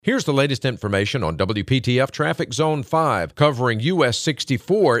Here's the latest information on WPTF Traffic Zone 5, covering US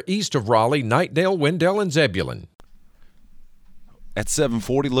 64 east of Raleigh, Knightdale, Wendell, and Zebulon. At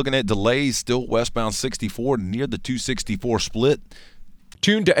 740, looking at delays still westbound 64 near the 264 split.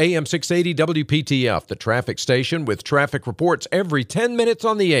 Tune to AM 680 WPTF, the traffic station, with traffic reports every 10 minutes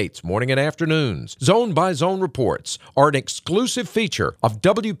on the 8s, morning and afternoons. Zone-by-zone reports are an exclusive feature of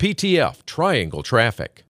WPTF Triangle Traffic.